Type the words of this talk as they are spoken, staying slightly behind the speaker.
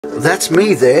That's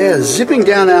me there, zipping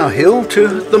down our hill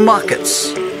to the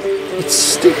markets. It's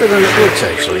steeper than it looks,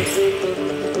 actually.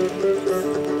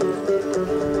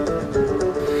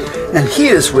 And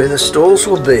here's where the stalls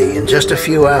will be in just a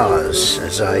few hours,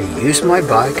 as I use my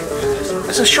bike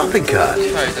as a shopping cart.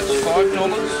 Okay, that's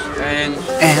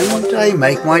 $5 And I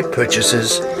make my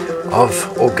purchases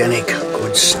of organic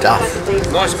good stuff.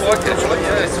 Nice bike actually,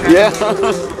 yeah.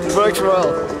 Yeah, it works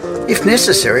well. If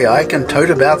necessary, I can tote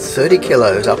about 30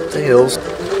 kilos up the hills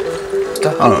to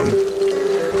home.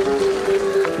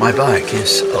 My bike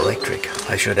is electric,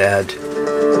 I should add.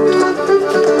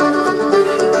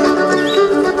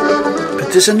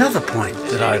 But there's another point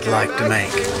that I'd like to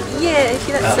make. Yeah, if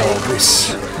that's all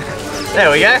this. There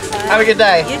we go. Have a good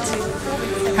day. You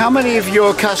too. How many of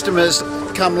your customers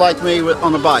come like me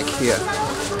on a bike here?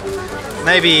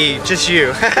 Maybe just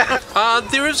you.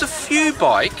 There is a few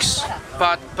bikes,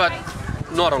 but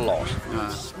not a lot.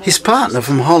 His partner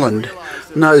from Holland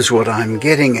knows what I'm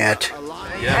getting at.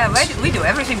 Yeah, we do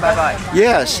everything by bike.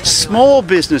 Yes, small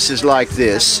businesses like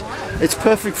this, it's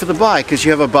perfect for the bike because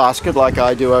you have a basket like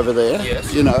I do over there,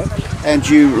 yes. You know, and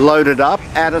you load it up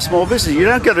at a small business. You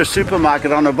don't go to a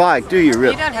supermarket on a bike, do you,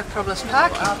 really? You don't have problems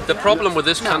parking. The problem with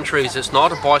this country is it's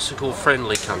not a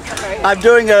bicycle-friendly country. I'm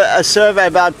doing a survey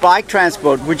about bike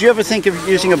transport. Would you ever think of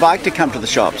using a bike to come to the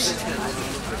shops?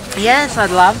 Yes,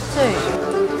 I'd love to.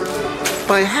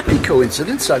 By a happy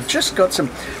coincidence, I've just got some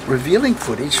revealing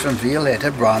footage from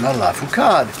Violetta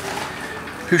brana-lafourcade,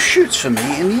 who shoots for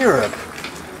me in Europe.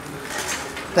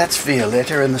 That's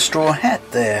Violetta in the straw hat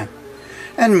there,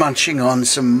 and munching on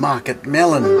some market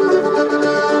melon.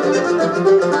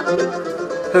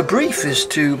 Her brief is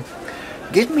to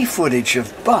get me footage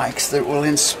of bikes that will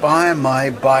inspire my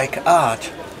bike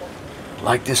art,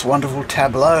 like this wonderful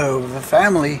tableau of a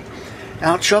family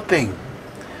out shopping.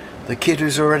 The kid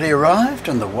who's already arrived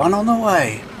and the one on the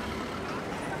way.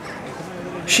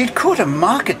 She'd caught a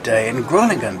market day in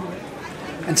Groningen,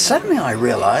 and suddenly I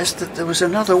realized that there was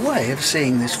another way of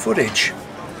seeing this footage.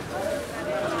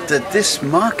 That this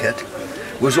market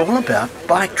was all about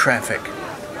bike traffic.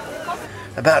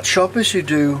 About shoppers who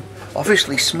do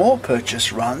obviously small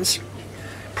purchase runs,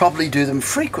 probably do them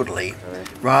frequently,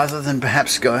 rather than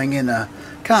perhaps going in a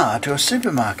car to a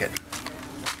supermarket.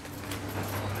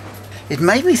 It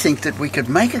made me think that we could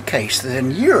make a case that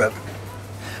in Europe,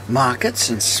 markets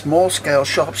and small-scale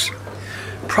shops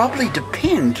probably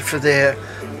depend for their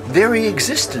very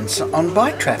existence on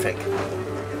bike traffic.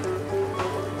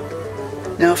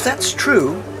 Now, if that's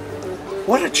true,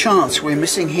 what a chance we're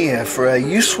missing here for a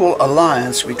useful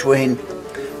alliance between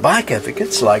bike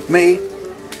advocates like me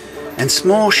and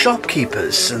small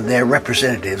shopkeepers and their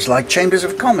representatives like chambers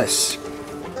of commerce.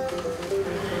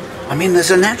 I mean,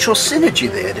 there's a natural synergy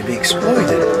there to be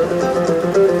exploited.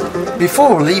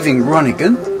 Before leaving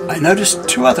Groningen, I noticed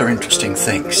two other interesting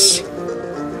things.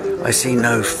 I see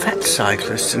no fat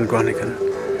cyclists in Groningen.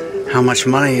 How much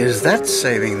money is that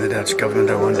saving the Dutch government,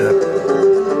 I wonder?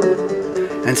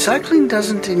 And cycling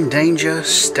doesn't endanger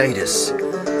status,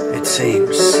 it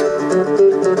seems.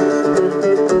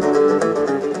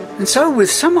 And so,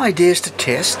 with some ideas to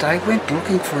test, I went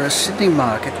looking for a Sydney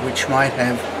market which might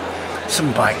have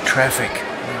some bike traffic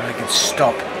where I could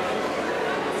stop.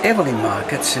 Everley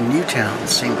markets in Newtown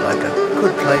seemed like a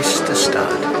good place to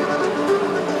start.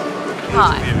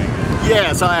 Hi.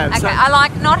 Yes, I am. Okay, I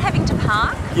like not having to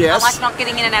park. Yes. I like not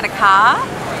getting in and out of car.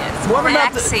 It's What about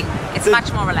relaxing. It's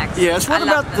much more relaxing. Yes, what I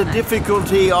about love the that.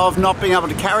 difficulty of not being able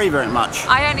to carry very much?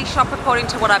 I only shop according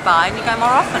to what I buy and you go more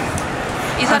often.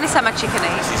 There's only so much you can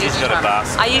eat. She's usually got a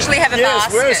basket. I usually have a Yes,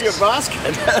 basket. where's your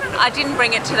basket? I didn't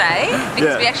bring it today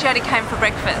because Yeah. we actually only came for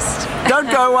breakfast. Don't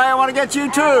go away, I want to get you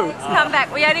too. Come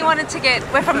back. We only wanted to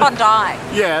we're from Bondi.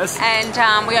 Yes. And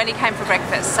we only came for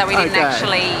breakfast, so we didn't Okay.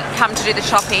 actually come to do the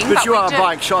shopping. But you we are do.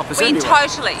 bike shoppers We anyway.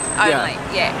 totally, only,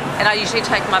 yeah. And I usually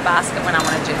take my basket when I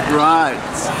want to do that.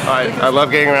 Right. I love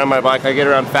getting around my bike. I get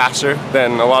around faster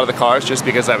than a lot of the cars just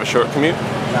because I have a short commute.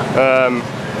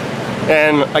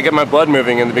 And I get my blood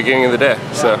moving in the beginning of the day,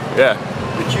 so yeah.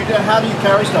 But how do you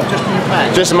carry stuff? Just in your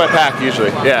pack? Just in my pack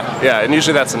usually, yeah, and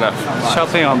usually that's enough.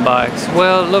 Shopping on bikes.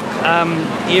 Well, look,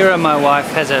 Ira, my wife,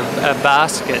 has a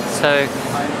basket, so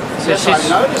Yes, I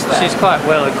noticed that. she's quite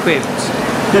well equipped.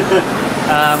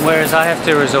 Whereas I have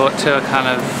to resort to a kind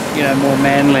of, more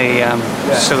manly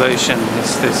solution.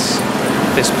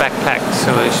 This backpack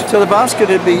solution. So the basket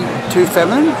would be too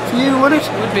feminine for you, would it?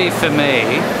 It would be for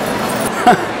me.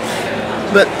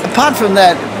 But apart from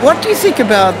that, what do you think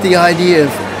about the idea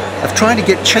of trying to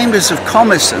get chambers of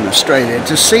commerce in Australia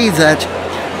to see that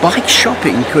bike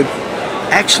shopping could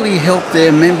actually help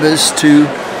their members to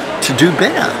do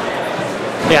better?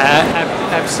 Yeah,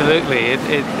 absolutely.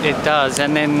 It does,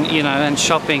 and then and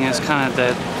shopping is kind of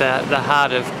the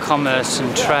heart of commerce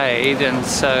and trade, and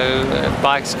so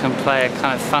bikes can play a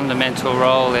kind of fundamental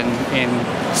role in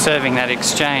serving that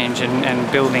exchange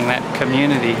and building that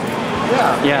community.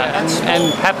 Yeah,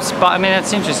 and perhaps, I mean,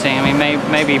 that's interesting. I mean,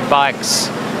 maybe bikes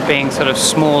being sort of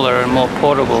smaller and more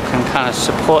portable can kind of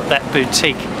support that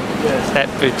boutique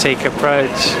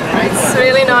approach. It's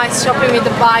really nice shopping with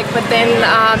the bike, but then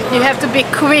you have to be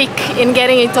quick in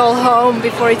getting it all home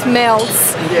before it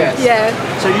melts. Yes. Yeah.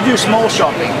 So you do small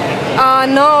shopping?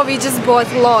 No, we just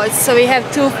bought lots. So we have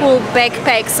 2 full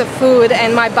backpacks of food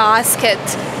and my basket.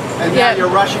 And now you're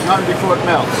rushing home before it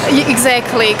melts?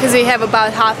 Exactly, because we have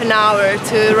about half an hour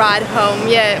to ride home.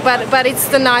 Yeah, but it's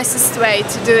the nicest way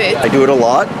to do it. I do it a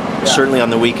lot. Certainly on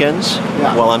the weekends.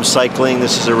 While I'm cycling,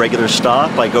 this is a regular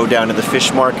stop. I go down to the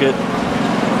fish market,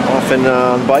 often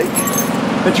on bike.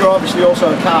 But you're obviously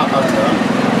also a car owner.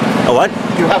 A what?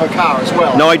 You have a car as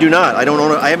well. No, I do not. I don't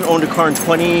own. I haven't owned a car in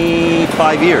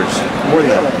 25 years. More than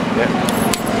that. Yeah.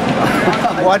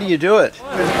 Why do you do it?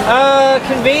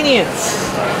 Convenience.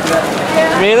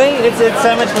 Really, it's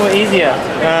so much more easier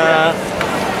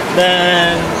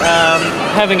than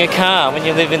having a car when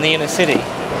you live in the inner city.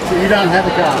 So you don't have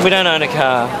a car? We don't own a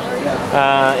car.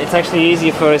 It's actually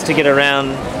easier for us to get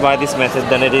around by this method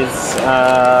than it is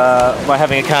by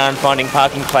having a car and finding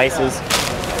parking places.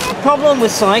 The problem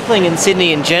with cycling in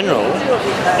Sydney in general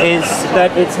is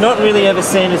that it's not really ever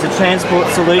seen as a transport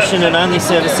solution and only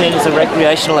seen as a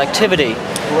recreational activity.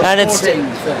 And it's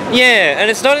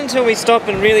not until we stop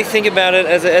and really think about it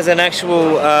as an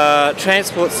actual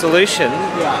transport solution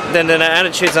then our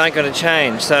attitudes aren't going to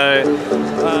change. So.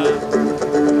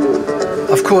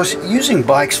 Of course, using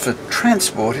bikes for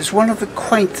transport is one of the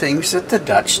quaint things that the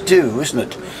Dutch do, isn't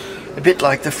it? A bit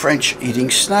like the French eating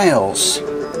snails.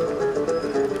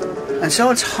 And so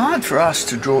it's hard for us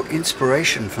to draw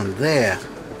inspiration from there.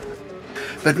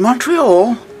 But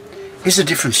Montreal is a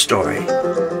different story.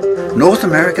 North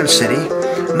American city,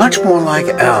 much more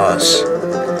like ours.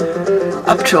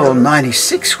 Up till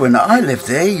 '96, when I lived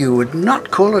there, you would not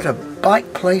call it a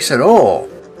bike place at all.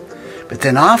 But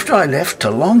then after I left,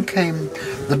 along came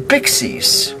the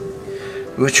Bixies,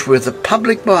 which were the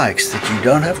public bikes that you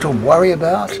don't have to worry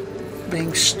about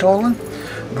being stolen,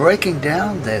 breaking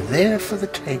down. They're there for the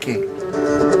taking.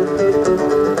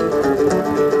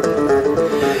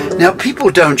 Now, people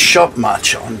don't shop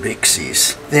much on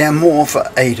Bixies. They're more for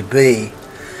A to B.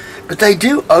 But they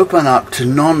do open up to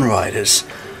non-riders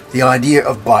the idea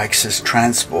of bikes as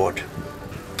transport.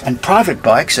 And private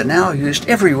bikes are now used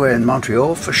everywhere in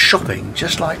Montreal for shopping,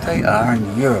 just like they are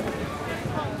in Europe.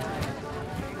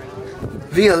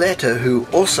 Violetta, who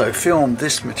also filmed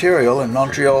this material in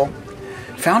Montreal,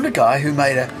 found a guy who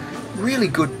made a really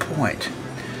good point,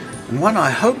 and one I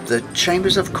hope the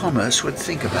Chambers of Commerce would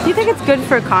think about. Do you think it's good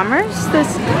for commerce,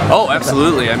 this? Oh,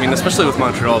 absolutely. I mean, especially with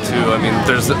Montreal too. I mean,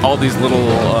 there's all these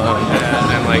little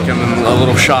and then a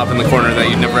little shop in the corner that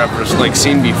you've never ever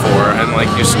seen before, and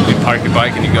you simply park your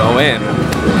bike and you go in,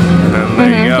 and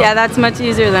there you go. Yeah, that's much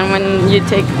easier than when you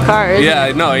take cars.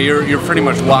 Yeah, no, you're pretty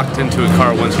much locked into a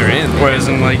car once you're in. Whereas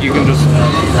you can just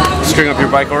string up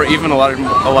your bike, or even a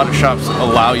lot of shops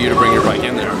allow you to bring your bike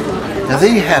in there. Now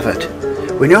there you have it.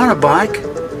 When you're on a bike,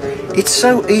 it's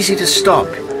so easy to stop.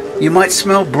 You might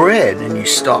smell bread and you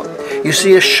stop. You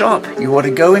see a shop you want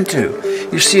to go into.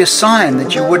 You see a sign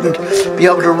that you wouldn't be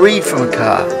able to read from a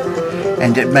car,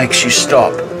 and it makes you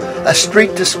stop. A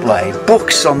street display,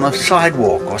 books on the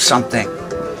sidewalk or something.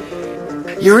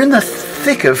 You're in the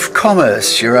thick of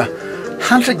commerce. You're a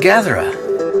hunter-gatherer.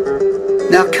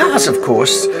 Now cars, of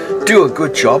course, do a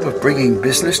good job of bringing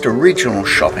business to regional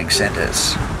shopping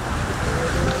centres.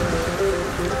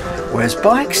 Whereas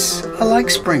bikes are like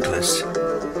sprinklers.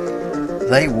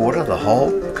 They water the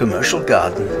whole commercial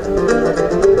garden.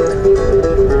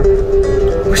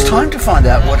 It was time to find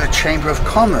out what a Chamber of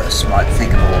Commerce might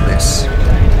think of all this.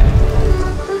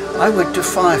 I went to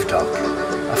Five Dock,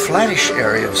 a flattish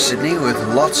area of Sydney with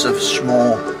lots of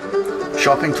small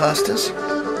shopping clusters,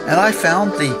 and I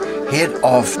found the head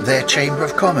of their Chamber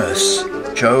of Commerce,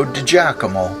 Joe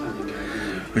DiGiacomo,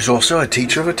 who's also a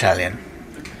teacher of Italian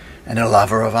and a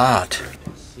lover of art.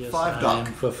 Five Dock.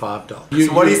 For Five Dock.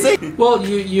 So what do you think? Well,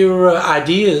 your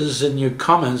ideas and your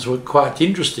comments were quite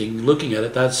interesting looking at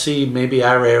it. I'd see maybe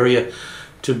our area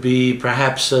to be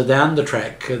perhaps down the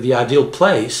track, the ideal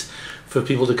place for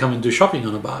people to come and do shopping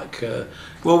on a bike.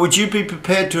 Well, would you be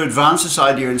prepared to advance this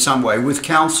idea in some way, with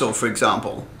council, for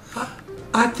example?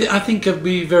 I think it would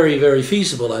be very, very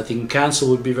feasible. I think council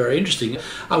would be very interesting.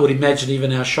 I would imagine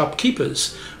even our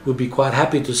shopkeepers would be quite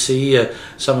happy to see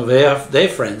some of their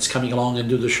friends coming along and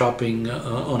do the shopping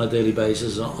on a daily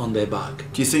basis on their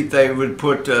bike. Do you think they would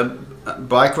put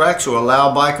bike racks or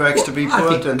allow bike racks to be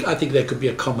put? I think there could be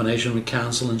a combination with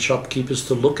council and shopkeepers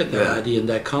to look at that idea and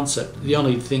that concept. The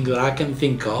only thing that I can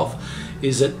think of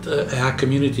is that our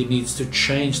community needs to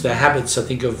change their habits, I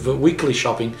think, of weekly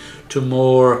shopping to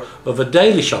more of a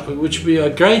daily shopping, which would be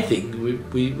a great thing.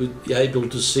 We would be able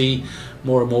to see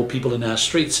more and more people in our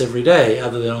streets every day,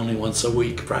 other than only once a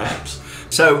week, perhaps.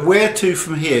 So where to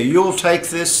from here? You'll take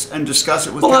this and discuss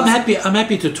it with Well, council? I'm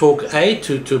happy to talk,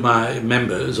 to my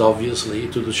members, obviously,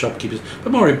 to the shopkeepers,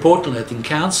 but more importantly, I think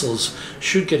councils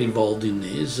should get involved in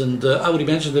this, and I would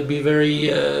imagine they'd be very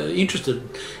interested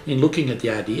in looking at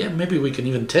the idea. Maybe we can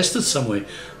even test it somewhere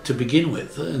to begin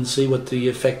with and see what the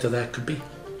effect of that could be.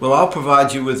 Well, I'll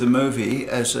provide you with the movie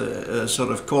as a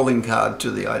sort of calling card to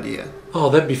the idea. Oh,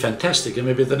 that'd be fantastic. And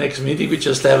maybe at the next meeting we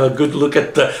just have a good look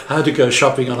at how to go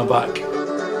shopping on a bike.